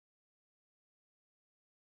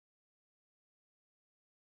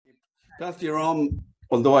That's Jerome.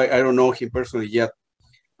 Although I don't know him personally yet,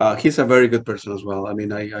 he's a very good person as well. I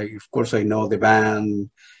mean, I of course I know the band.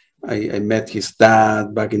 I met his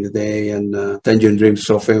dad back in the day, and Tangerine Dream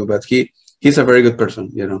so famous. But he's a very good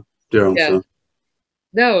person, you know, Jerome. Yeah. So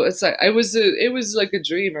No, it's like it was like a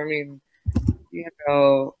dream. I mean, you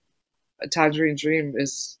know, a Tangerine Dream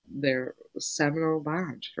is their seminal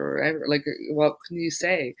band forever. Like, what can you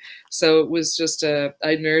say? So it was just I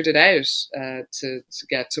nerded out to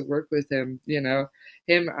get to work with him. You know,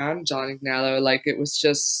 him and Johnny Gnello. Like, it was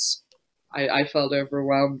just I felt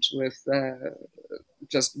overwhelmed with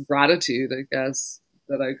just gratitude, I guess,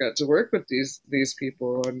 that I got to work with these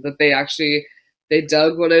people and that they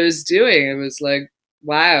dug what I was doing. It was like,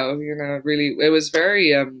 wow, you know, really, it was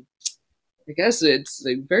very I guess it's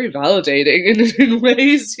like very validating in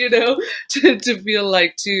ways, you know, to feel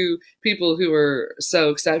like two people who are so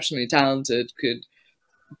exceptionally talented could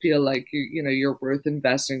feel like you know you're worth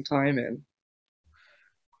investing time in.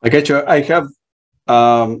 I get you. I have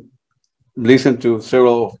um, listened to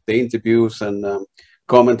several of the interviews and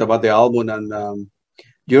comment about the album, and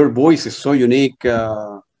your voice is so unique.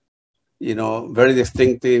 You know, very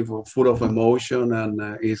distinctive, full of emotion,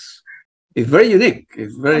 and it's very unique.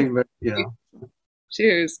 It's very, very, you know.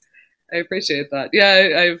 Cheers. I appreciate that.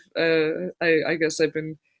 Yeah, I guess I've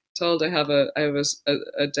been told I have a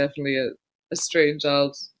definitely a strange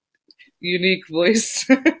old unique voice.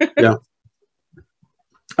 Yeah,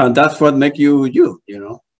 and that's what make you you. You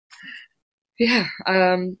know. Yeah.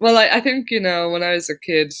 Well, I think you know when I was a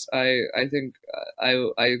kid, I think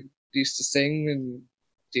I used to sing and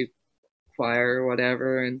do choir or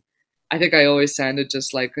whatever, and I think I always sounded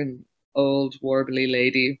just like an old warbly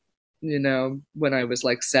lady, you know, when I was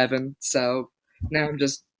like 7. So now I'm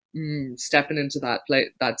just stepping into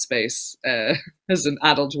that space as an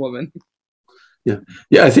adult woman. Yeah,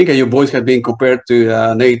 yeah. I think your voice had been compared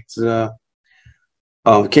to Nate,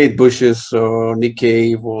 Kate Bush's, or Nick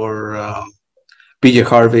Cave, or PJ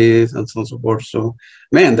Harvey's, and so on and so forth. So,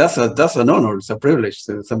 man, that's an honor. It's a privilege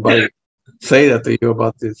to somebody say that to you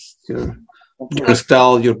about this your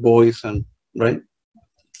style, your voice, and right.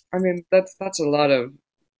 I mean, that's a lot of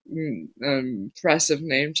impressive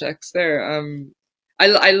name checks there.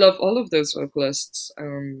 I love all of those vocalists.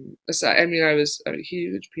 So, I mean, I was a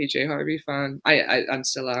huge PJ Harvey fan. I and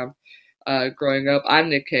still am. Growing up, I'm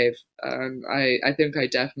Nick Cave, and I think I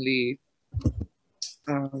definitely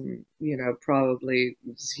you know, probably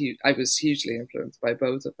I was hugely influenced by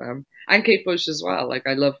both of them and Kate Bush as well. Like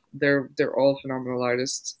I love they're all phenomenal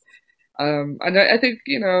artists. And I think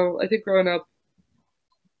you know I think growing up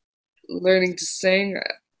learning to sing,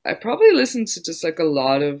 I probably listened to just like a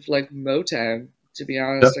lot of like Motown, to be Yeah.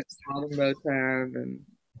 honest, like a lot of Motown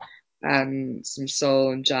and some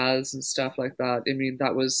soul and jazz and stuff like that. I mean,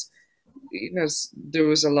 that was you know there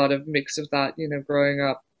was a lot of mix of that, you know, growing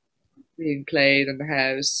up being played in the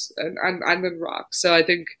house and in rock. So I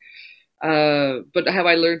think, but how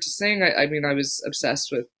I learned to sing, I mean, I was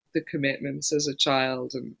obsessed with the Commitments as a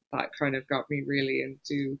child, and that kind of got me really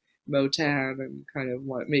into Motown and kind of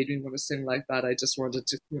what made me want to sing like that. I just wanted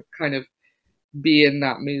to kind of be in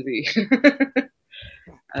that movie.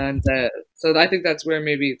 And so I think that's where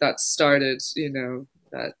maybe that started, you know,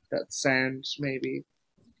 that sound maybe.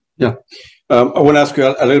 Yeah. I want to ask you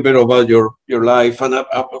a little bit about your life and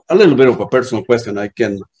a little bit of a personal question. I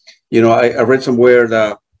can, you know, I read somewhere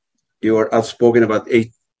that you are outspoken about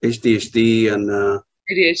ADHD and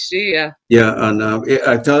ADHD, yeah. yeah, and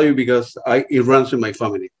I tell you because it runs in my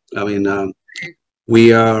family. I mean,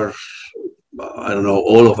 we are, I don't know,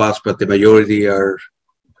 all of us, but the majority are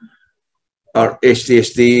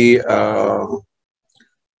ADHD,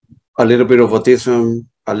 a little bit of autism,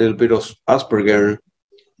 a little bit of Asperger.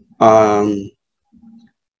 Um,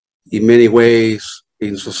 in many ways,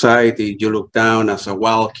 in society, you look down as a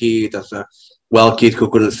wild kid who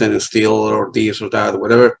couldn't stand still, or this or that, or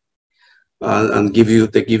whatever, and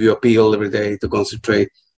they give you a pill every day to concentrate.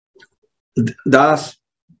 That's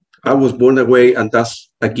I was born that way, and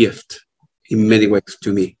that's a gift in many ways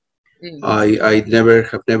to me. Mm. I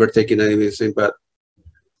have never taken any medicine, but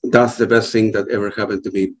that's the best thing that ever happened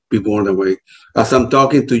to me. Be born that way. As I'm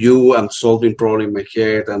talking to you, I'm solving problems in my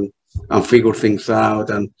head and figure things out,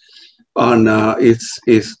 and it's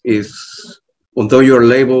although you're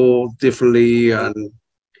labeled differently, and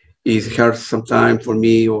it hurts sometimes for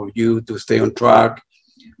me or you to stay on track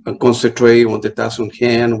and concentrate on the task on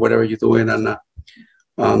hand, whatever you're doing, and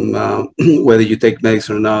whether you take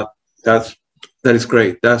medicine or not. That is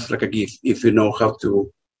great. That's like a gift if you know how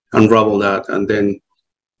to unravel that and then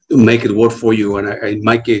make it work for you. And in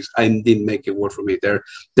my case, I didn't make it work for me. There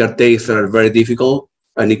are days that are very difficult,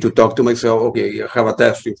 I need to talk to myself. Okay, I have a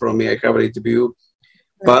test in front of me. I have an interview,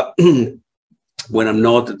 but when I'm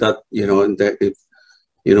not that,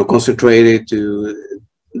 concentrated to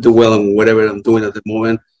do well on whatever I'm doing at the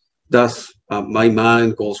moment, that's my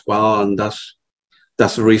mind goes wild, and that's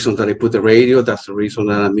the reason that I put the radio. That's the reason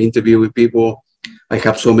that I'm interviewing people. I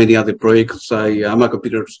have so many other projects. I'm a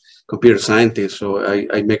computer scientist, so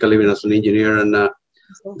I make a living as an engineer, and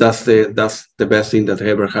that's the best thing that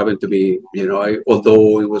ever happened to me.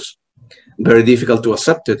 Although it was very difficult to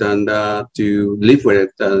accept it and to live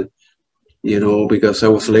with it, because I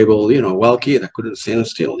was labeled, a wild kid. I couldn't stand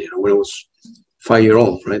still, when I was 5 years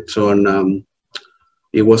old, right? So, and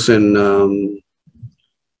it wasn't.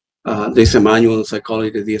 There's a manual in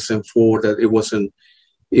psychology, the DSM-4, that it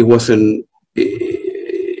wasn't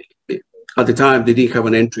at the time they didn't have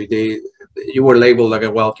an entry. You were labeled like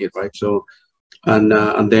a wild kid, right? So, and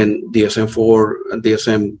then DSM-4 and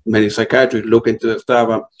DSM, many psychiatrists look into the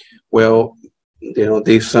stuff. Well,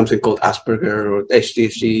 there's something called Asperger or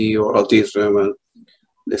ADHD or autism, and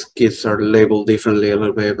these kids are labeled differently a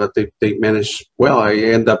little bit, but they manage well. I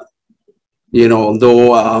end up,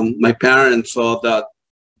 although my parents thought that,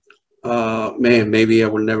 man, maybe I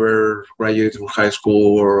will never graduate from high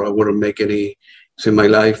school, or I wouldn't make any in my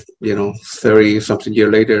life. 30 something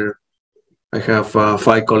years later, I have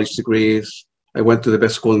 5 college degrees. I went to the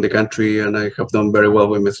best school in the country, and I have done very well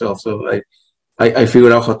with myself. So I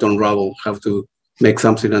figured out how to unravel, how to make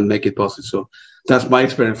something and make it possible. So that's my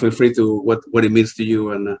experience. Feel free to what it means to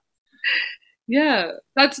you. And yeah,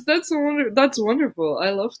 that's wonderful.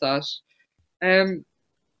 I love that.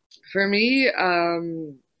 For me,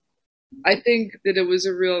 I think that it was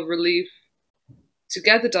a real relief to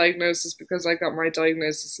get the diagnosis, because I got my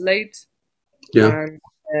diagnosis late. Yeah.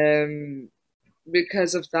 And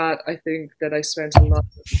because of that, I think that I spent a lot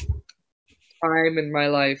of time in my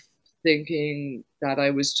life thinking that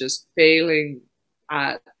I was just failing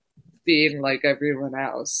at being like everyone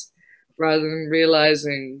else, rather than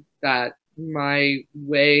realizing that my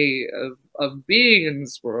way of being in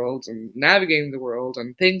this world and navigating the world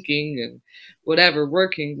and thinking and whatever,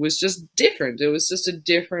 working, was just different. It was just a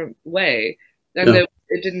different way. And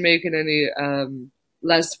it didn't make it any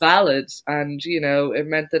less valid. And, it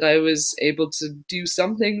meant that I was able to do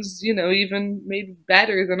some things, even maybe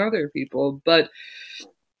better than other people. But,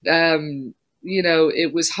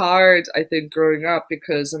 it was hard, I think, growing up,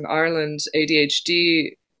 because in Ireland,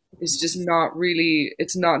 ADHD is just not really,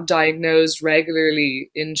 it's not diagnosed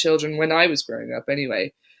regularly in children when I was growing up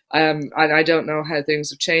anyway. And I don't know how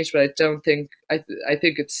things have changed, but I don't think, I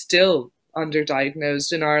think it's still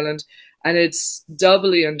underdiagnosed in Ireland, and it's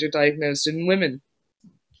doubly underdiagnosed in women,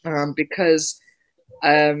 because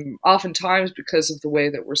oftentimes, because of the way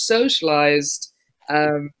that we're socialized,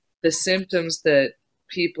 the symptoms that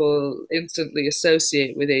people instantly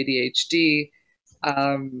associate with ADHD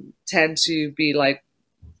tend to be like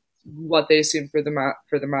what they assume for the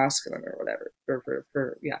masculine or whatever.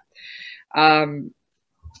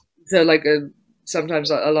 So like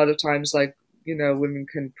sometimes, a lot of times, like, women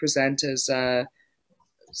can present as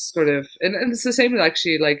sort of, and it's the same with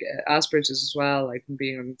actually like Asperger's as well, like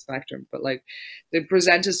being on the spectrum, but like they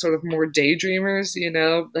present as sort of more daydreamers,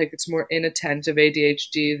 like it's more inattentive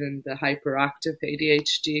ADHD than the hyperactive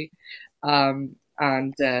ADHD,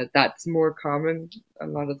 and that's more common a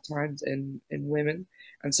lot of the times in women,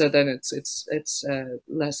 and so then it's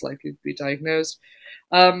less likely to be diagnosed.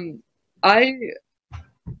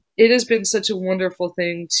 It has been such a wonderful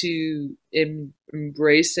thing to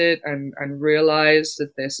embrace it and realize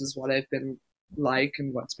that this is what I've been like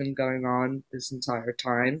and what's been going on this entire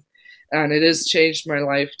time. And it has changed my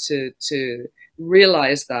life to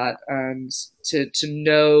realize that, and to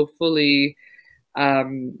know fully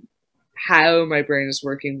how my brain is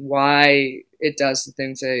working, why it does the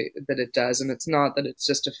things that it does. And it's not that it's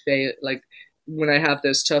just a fail. Like when I have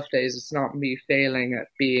those tough days, it's not me failing at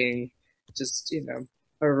being just,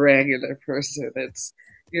 a regular person. It's,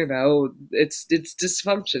 it's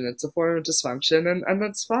dysfunction. It's a form of dysfunction, and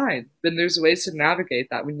that's fine. Then there's ways to navigate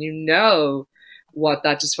that. When you know what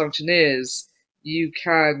that dysfunction is, you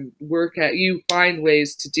can you find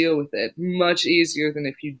ways to deal with it much easier than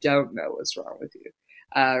if you don't know what's wrong with you,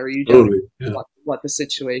 or you don't know what the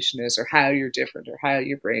situation is, or how you're different, or how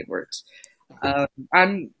your brain works.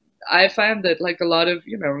 And I found that, like, a lot of,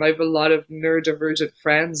 I have a lot of neurodivergent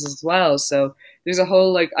friends as well. So there's a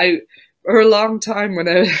whole, like, for a long time when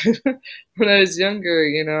I when I was younger,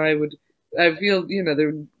 I feel,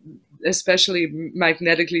 they're especially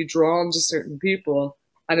magnetically drawn to certain people.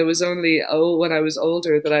 And it was only when I was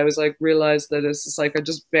older that I was like, realized that it's just like, I'm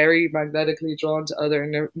just very magnetically drawn to other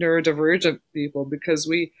neurodivergent people, because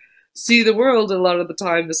we see the world a lot of the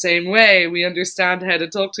time the same way. We understand how to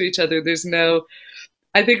talk to each other. There's no,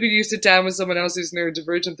 I think when you sit down with someone else who's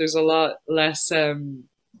neurodivergent, there's a lot less, you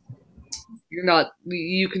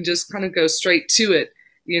can just kind of go straight to it,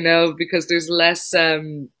 you know, because there's less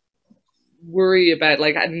worry about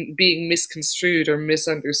like being misconstrued or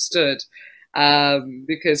misunderstood,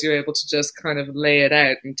 because you're able to just kind of lay it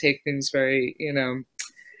out and take things very, you know,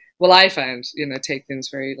 well, I found, you know, take things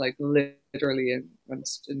very like literally and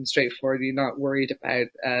straightforward. You're not worried about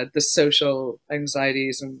the social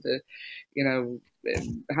anxieties and the, you know,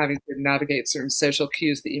 having to navigate certain social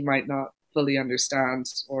cues that you might not fully understand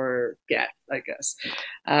or get, I guess.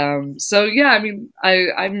 So yeah, I mean,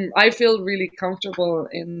 I feel really comfortable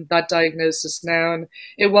in that diagnosis now, and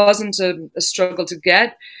it wasn't a struggle to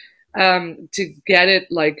get it,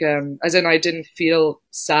 like as in I didn't feel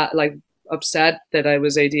sad, like upset that I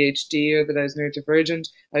was ADHD or that I was neurodivergent.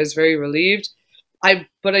 I was very relieved.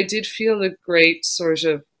 But I did feel a great sort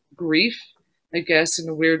of grief, I guess, in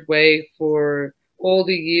a weird way, for all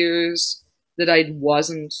the years that I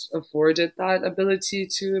wasn't afforded that ability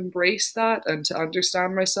to embrace that and to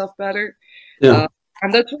understand myself better. Yeah.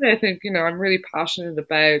 And that's why I think, you know, I'm really passionate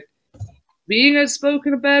about being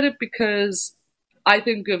outspoken about it, because I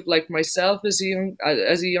think of like myself as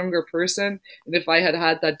a younger person, and if I had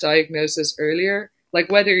had that diagnosis earlier,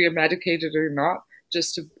 like whether you're medicated or not,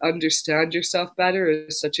 just to understand yourself better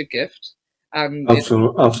is such a gift.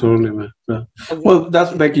 Absolutely, man. Yeah. Well,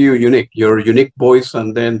 that's make you unique. Your unique voice,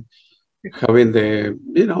 and then having the,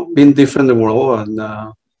 you know, being different in the world,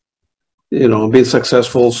 and you know, being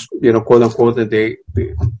successful, you know, quote unquote, in the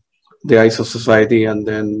eyes of society, and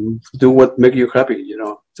then do what make you happy, you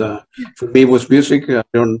know. For me, it was music. I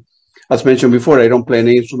don't, as mentioned before, I don't play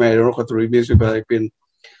any instrument. I don't know how to read music, but I've been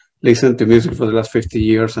listening to music for the last 50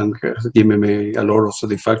 years, and it's given me a lot of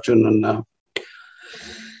satisfaction.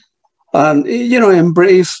 And you know,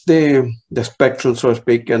 embrace the spectrum, so to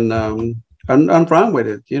speak, and run with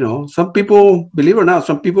it. You know, some people, believe it or not,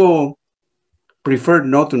 some people prefer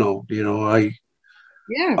not to know. You know, I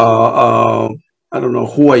don't know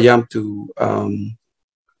who I am to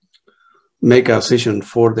make a decision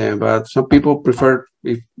for them, but some people prefer,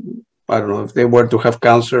 if I don't know, if they were to have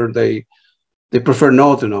cancer, they prefer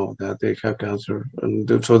not to know that they have cancer, and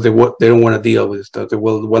so they don't want to deal with that. They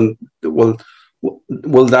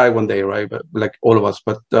will die one day, right? But like all of us,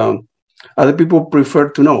 but other people prefer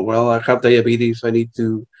to know. Well, I have diabetes. I need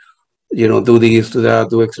to, you know, do this, do that,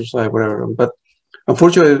 do exercise, whatever. But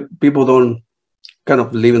unfortunately, people don't kind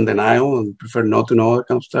of live in denial and prefer not to know that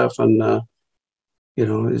kind of stuff. And you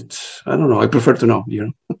know, it's, I don't know. I prefer to know. You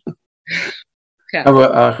know. Yeah.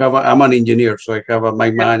 I'm an engineer, so I have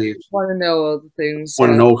my mind is want to know all the things.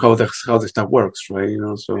 Want to know how the stuff works, right? You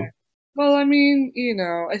know, so. Well, I mean, you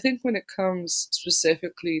know, I think when it comes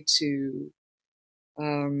specifically to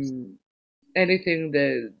anything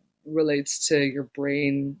that relates to your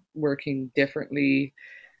brain working differently,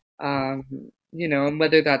 you know, and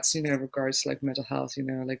whether that's, you know, regards to like mental health, you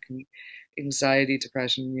know, like anxiety,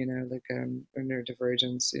 depression, you know, like or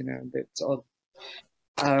neurodivergence, you know, it's all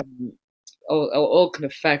can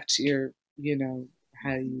affect your, you know,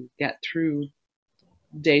 how you get through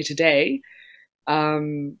day to day.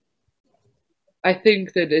 I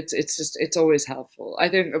think that it's always helpful. I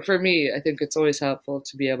think for me, I think it's always helpful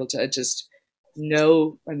to be able to just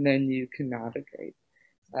know, and then you can navigate.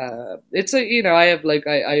 It's a, you know, I have like,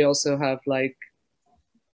 I also have like,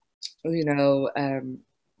 you know,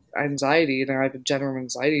 anxiety, you know, I have a general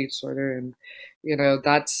anxiety disorder, and, you know,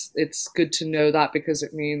 it's good to know that, because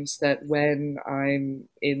it means that when I'm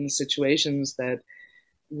in situations that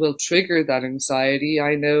will trigger that anxiety,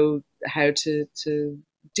 I know how to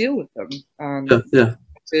deal with them, to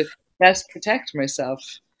best protect myself.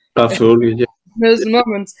 Absolutely, yeah. Those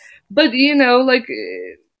moments. But, you know, like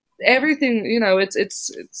everything, you know,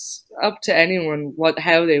 it's up to anyone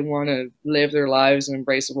how they want to live their lives and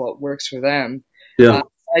embrace what works for them. Yeah.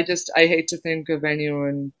 I hate to think of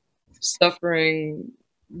anyone suffering,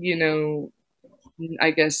 you know,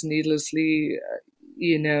 I guess needlessly,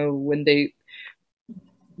 you know, when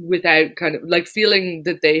without kind of like feeling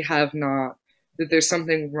that that there's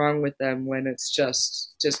something wrong with them, when it's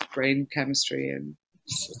just brain chemistry. And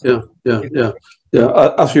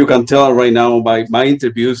as you can tell right now, my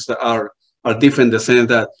interviews are different in the sense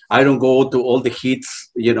that I don't go to all the hits,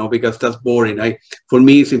 you know, because that's boring. For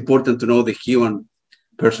me, it's important to know the human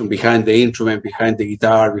person behind the instrument, behind the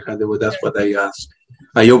guitar, that's what I ask.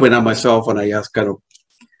 I open up myself and I ask kind of,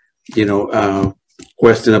 you know,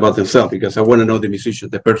 question about themselves, because I want to know the musician,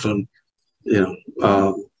 the person, you know,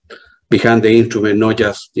 behind the instrument, not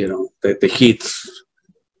just, you know, the hits,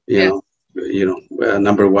 you know.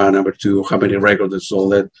 number one, number two, how many records and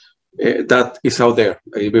sold. That is out there.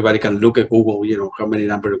 Everybody can look at Google, how many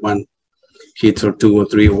number one hits or two or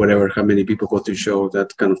three or whatever, how many people go to show.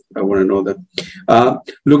 That kind of, I want to know that.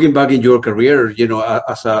 Looking back in your career,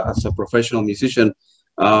 as a professional musician,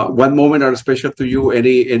 what moment are special to you?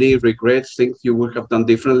 Any regrets, things you would have done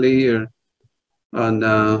differently?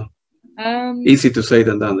 And easy to say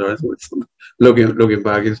than done, right? Looking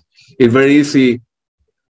back, it's very easy.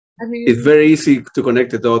 I mean, it's very easy to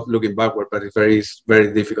connect the dot looking backward, but it's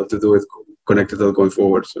very difficult to do it connect the dot going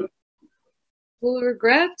forward. So, well,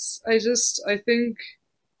 regrets. I think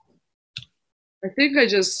I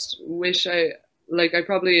just wish I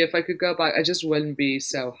probably, if I could go back, I just wouldn't be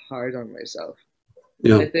so hard on myself.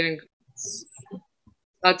 Yeah. I think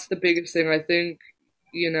that's the biggest thing. I think,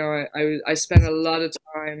 I spent a lot of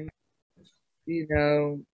time,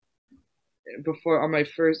 before my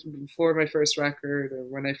first record, or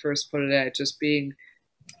when I first put it out, just being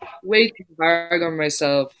way too hard on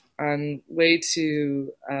myself and way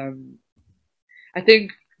too, I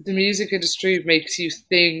think the music industry makes you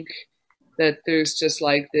think that there's just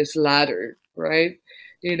like this ladder, right?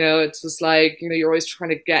 It's just like, you're always trying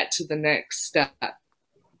to get to the next step.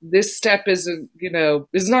 This step isn't,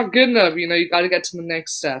 is not good enough. You got to get to the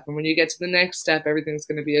next step. And when you get to the next step, everything's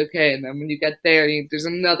going to be okay. And then when you get there, there's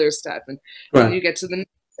another step. And when you get to the next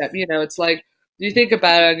step, it's like, you think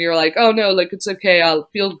about it and you're like, oh no, like, it's okay. I'll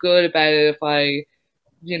feel good about it if I,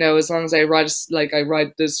 as long as I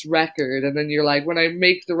write this record. And then you're like, when I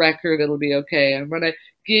make the record, it'll be okay. And when I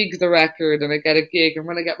gig the record and I get a gig, and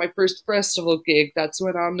when I get my first festival gig, that's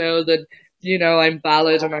when I'll know that, I'm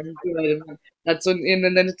valid and I'm good. And that's when,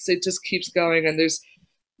 and then it just keeps going. And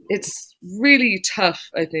it's really tough,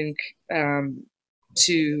 I think,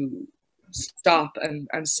 to stop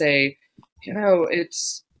and say,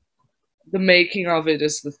 it's the making of it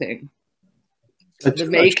is the thing. The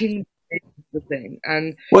making is the thing.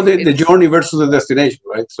 And well, the journey versus the destination,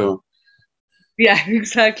 right? So yeah,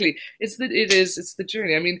 exactly. It's the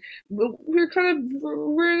journey. I mean,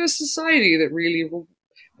 we're in a society that really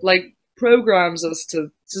programs us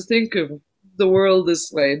to think of the world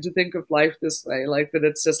this way, and to think of life this way, like that.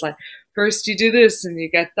 It's just like, first you do this and you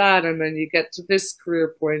get that, and then you get to this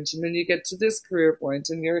career point, and then you get to this career point,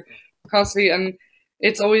 and you're constantly, and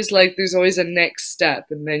it's always like there's always a next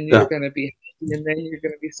step, and then you're going to be happy, and then you're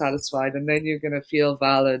going to be satisfied, and then you're going to feel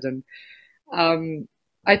valid. And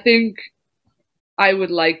I think I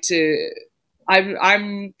would like to,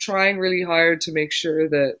 I'm trying really hard to make sure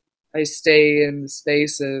that I stay in the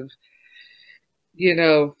space of,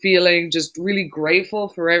 feeling just really grateful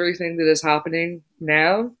for everything that is happening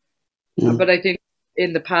now. But I think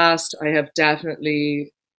in the past, I have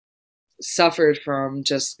definitely suffered from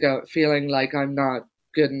just feeling like I'm not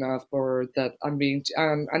good enough, or that I'm being,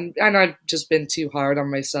 and I've just been too hard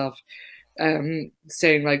on myself,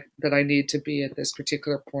 saying like that I need to be at this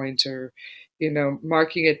particular point, or,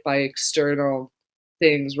 marking it by external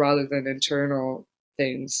things rather than internal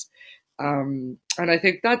things. And I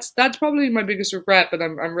think that's probably my biggest regret, but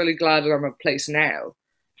I'm really glad that I'm at a place now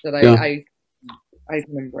that I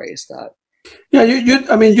can embrace that. Yeah,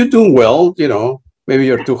 I mean, you're doing well. Maybe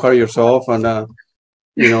you're too hard on yourself, and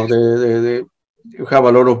you have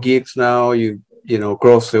a lot of gigs now. You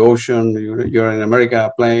cross the ocean. You're in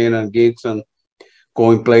America playing and gigs and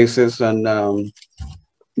going places, and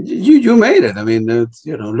you made it. I mean, it's,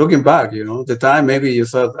 looking back, the time maybe you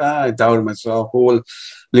thought, I doubted myself. Who will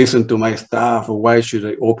listen to my stuff, or why should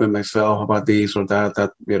I open myself about this or that?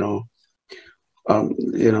 That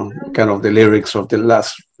kind of the lyrics of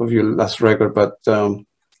your last record. But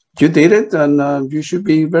you did it, and you should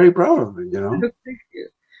be very proud of it. Thank you.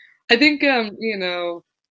 I think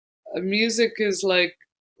music is like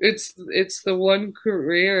it's the one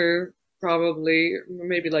career, probably,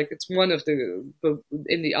 maybe like it's one of the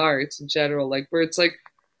in the arts in general, like where it's like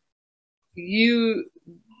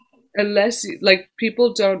unless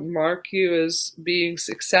people don't mark you as being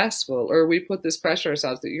successful, or we put this pressure on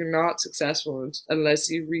ourselves that you're not successful unless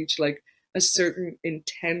you reach like a certain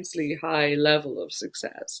intensely high level of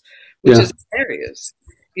success, which is serious.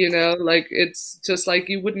 Like it's just like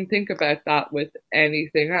you wouldn't think about that with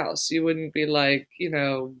anything else. You wouldn't be like, I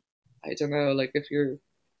don't know, like if you're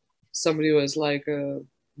somebody who was like I'm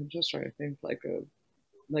just trying to think,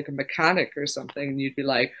 like a mechanic or something, and you'd be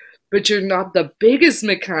like, but you're not the biggest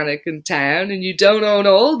mechanic in town, and you don't own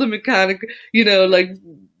all the mechanic,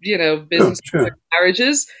 business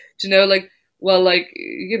garages. Well,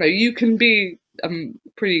 you can be a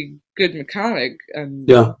pretty good mechanic and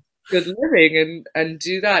good living and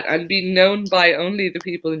do that and be known by only the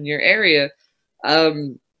people in your area.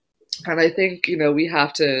 And I think, you know, we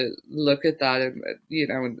have to look at that and, you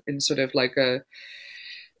know, in sort of like a,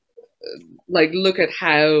 like look at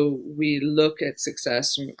how we look at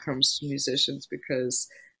success when it comes to musicians, because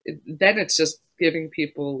then it's just giving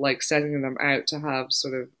people, like sending them out to have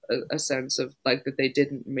sort of a sense of like that they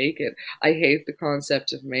didn't make it. I hate the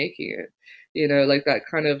concept of making it, you know, like that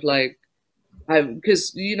kind of like,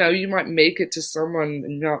 because you know you might make it to someone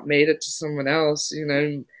and not made it to someone else, you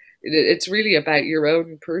know. It's really about your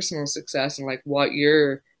own personal success and like what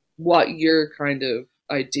your kind of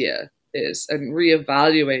idea is, and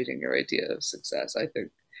reevaluating your idea of success, I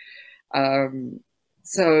think. um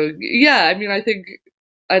so yeah, I mean, I think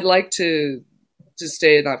I'd like to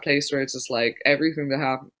stay in that place where it's just like everything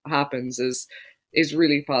that happens is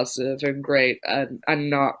really positive and great, and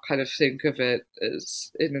not kind of think of it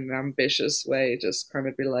as in an ambitious way, just kind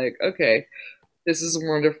of be like, okay, this is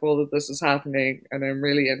wonderful that this is happening and I'm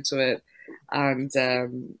really into it. And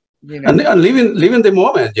you know, And living the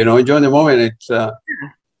moment, you know, enjoying the moment. It's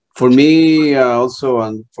for me also,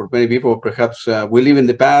 and for many people, perhaps we live in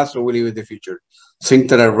the past or we live in the future. Things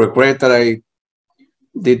that I regret that I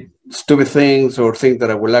did stupid things, or things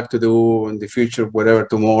that I would like to do in the future, whatever,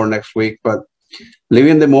 tomorrow, next week. But live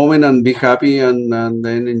in the moment and be happy, and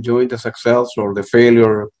then enjoy the success or the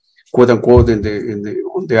failure, quote unquote, in the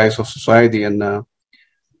on the eyes of society, and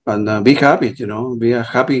be happy. You know, be a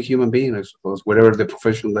happy human being, I suppose, whatever the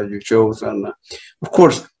profession that you chose. And of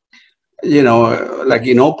course, you know, like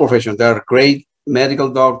in all professions, there are great medical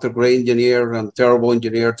doctor, great engineer, and terrible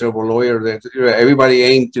engineer, terrible lawyer. That everybody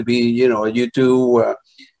aims to be, you know, a U2,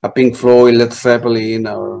 a Pink Floyd, Led Zeppelin,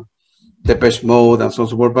 or Depeche Mode, and so on and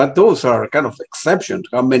so forth. But those are kind of exceptions.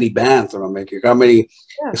 How many bands don't make it? How many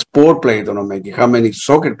yeah, sport players don't make it? How many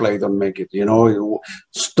soccer players don't make it? You know,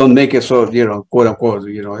 don't make it. So, you know, quote unquote.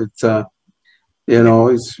 You know, it's you know,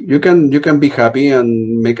 it's you can be happy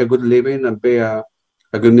and make a good living and be a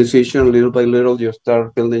good musician. Little by little, you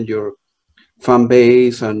start building your fan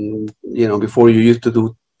base, and you know, before you used to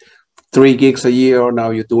do 3 gigs a year,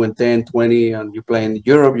 now you're doing 10, 20, and you play in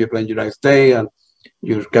Europe, you play in the United States, and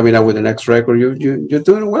you're coming out with the next record. You're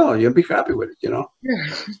doing well. You'll be happy with it, you know. yeah.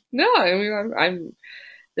 No, I mean, I'm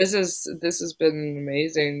this has been an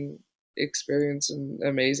amazing experience and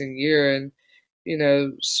amazing year, and you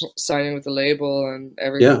know, signing with the label and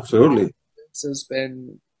everything Yeah, absolutely. has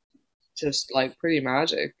been just like pretty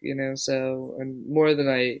magic, you know. So, and more than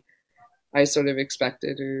I sort of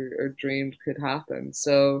expected or dreamed could happen.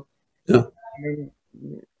 So Yeah. I'm,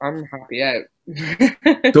 I'm happy out.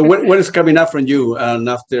 So what is coming up from you? And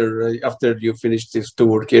after you finish this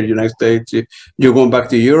tour here in the United States, you're going back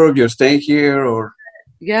to Europe. You're staying here, or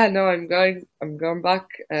Yeah, no, I'm going back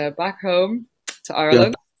home to yeah,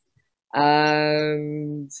 Ireland,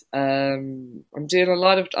 and I'm doing a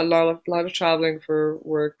lot of traveling for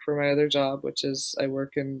work for my other job, which is I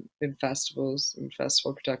work in festivals and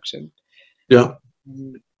festival production. yeah,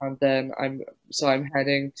 And then I'm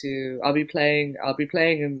heading to I'll be playing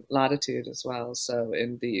in Latitude as well, so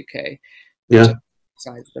in the UK, which I'm yeah.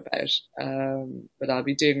 excited about. But I'll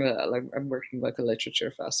be doing like I'm working like a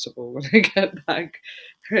literature festival when I get back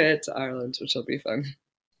to Ireland, which will be fun.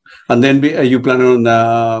 And then you plan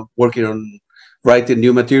on working on writing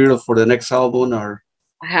new material for the next album, or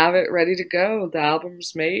I have it ready to go. The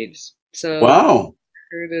album's made, so wow,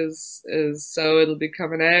 it is so it'll be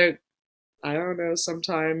coming out. I don't know,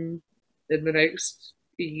 sometime in the next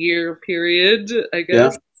year period, I yeah.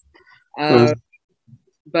 guess. Uh, Uh,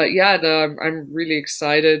 but yeah, no, I'm really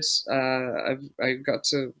excited. I got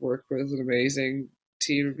to work with an amazing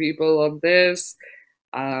team of people on this.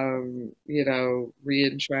 You know,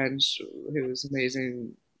 Rian Trench, who's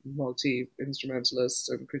amazing multi instrumentalist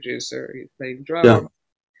and producer, he's playing yeah, drums.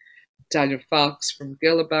 Daniel Fox from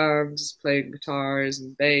Gilliband is playing guitars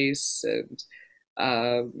and bass, and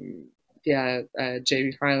um, yeah,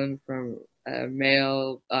 Jamie Hyland from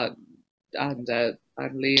Mail, and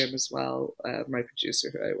Liam as well, my producer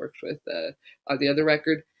who I worked with on the other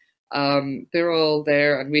record. They're all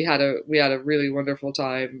there, and we had a really wonderful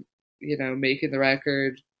time, you know, making the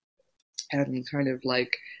record and kind of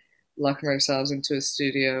like locking ourselves into a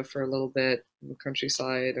studio for a little bit in the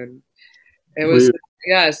countryside, and it was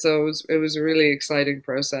yeah. So it was a really exciting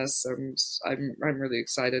process, and I'm really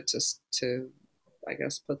excited to I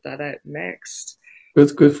guess put that out next.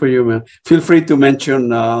 good for you, man. Feel free to mention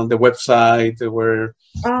the website where,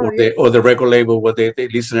 Oh or yeah, the record label where the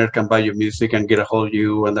listener can buy your music and get a hold of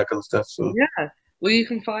you and that kind of stuff. So yeah. Well, you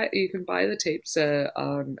can buy the tapes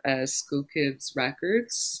on Schoolkids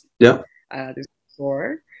Records. yeah, There's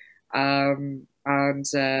four, and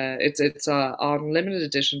it's on limited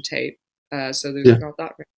edition tape. So there's yeah, not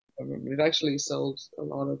that many them. We've actually sold a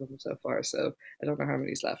lot of them so far, so I don't know how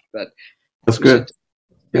many's left, but That's good.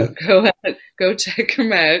 Yeah. Go check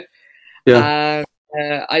them out. Yeah.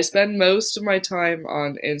 I spend most of my time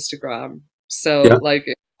on Instagram. So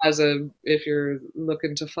like if you're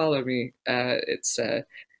looking to follow me, it's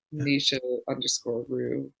Nee-Sha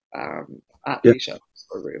 _Roo, at Nee-Sha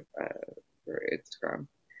 _Roo for Instagram.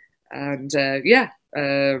 And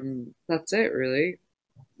that's it really.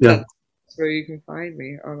 Yeah. That's where you can find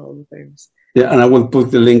me on all the things. Yeah, and I will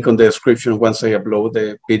put the link on the description once I upload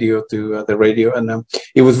the video to the radio. And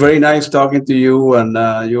it was very nice talking to you, and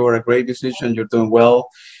you are a great musician. You're doing well.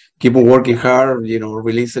 Keep on working hard, you know,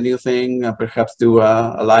 release a new thing, and perhaps do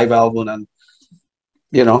a live album, and,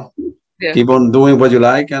 you know, keep on doing what you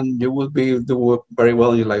like, and you will do very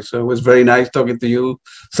well in your life. So it was very nice talking to you.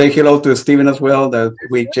 Say hello to Steven as well, that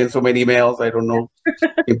we exchanged so many emails. I don't know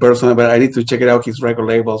in person, but I need to check it out, his record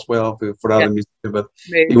label as well for other music. But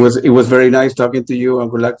it was very nice talking to you,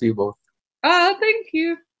 and good luck to you both. Thank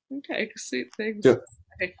you. Okay, sweet things.